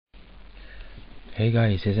Hey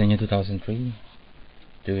guys, it's Enya 2003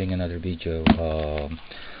 doing another video.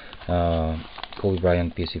 Kobe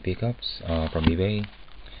Bryant PC pickups from eBay.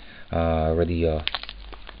 Already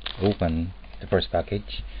open the first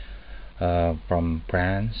package from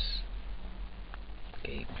France.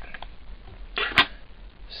 Okay.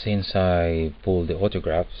 Since I pulled the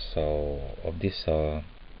autographs of this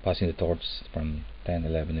passing the torch from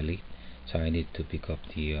 10-11 Elite, so I need to pick up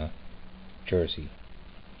the jersey.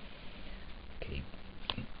 Okay.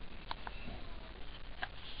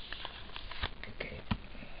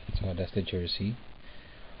 So that's the jersey.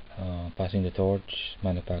 Passing the torch,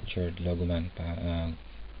 manufactured logo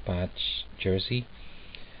patch jersey,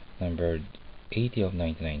 numbered 80 of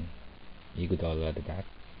 99. Iguodala at the back,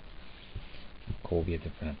 Kobe at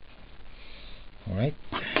the front. Alright,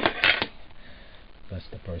 that's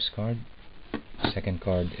the first card. Second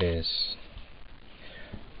card is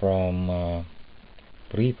from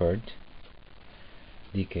Preferred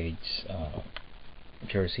Decades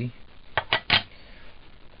jersey,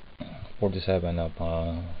 47 of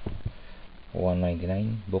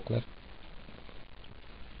 199 booklet.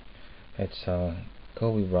 It's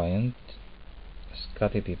Kobe Bryant,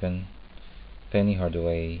 Scottie Pippen, Penny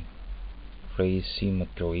Hardaway, Tracy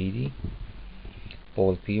McGrady,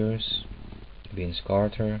 Paul Pierce, Vince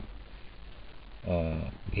Carter,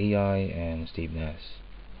 AI, and Steve Nash.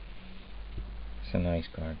 It's a nice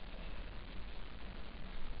card.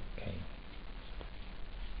 Okay,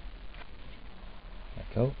 there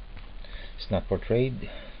we go. It's not for trade.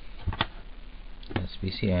 Let's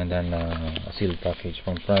see, and then a sealed package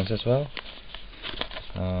from France as well.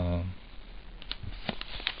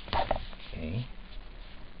 Okay,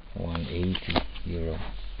 €180.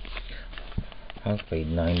 I've paid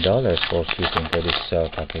 $9 for shipping for this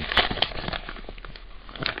package.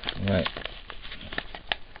 Right,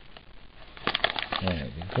 there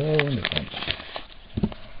we go in the front.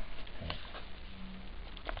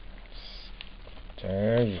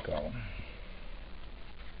 There you go.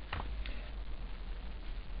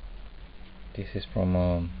 This is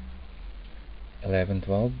from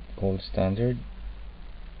 11-12 Gold Standard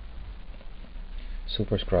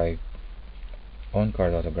Superscribe on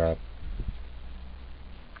card autograph,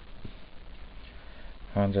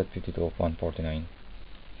 152 of 149.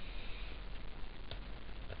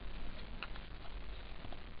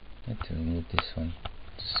 Let's remove this one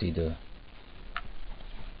to see the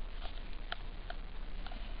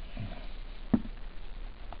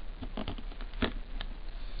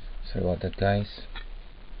sorry about that, guys.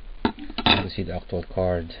 To see the actual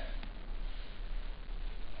card.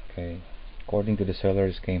 Okay, according to the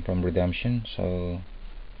sellers, came from Redemption, so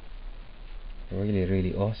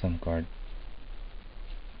really awesome card.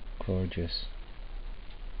 Gorgeous.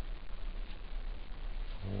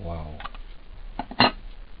 Wow,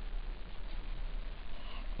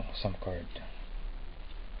 awesome card.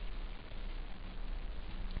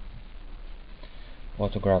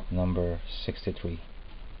 Autograph number 63.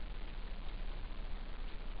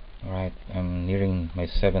 Alright, I'm nearing my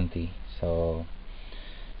 70, so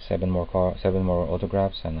seven more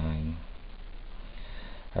autographs, and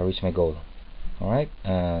I reach my goal. Alright,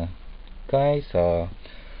 guys,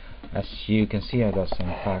 as you can see, I got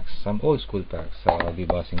some packs, some old school packs. I'll be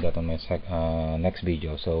bossing that on my next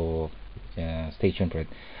video, so stay tuned for it.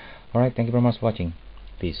 Alright, thank you very much for watching.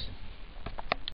 Peace.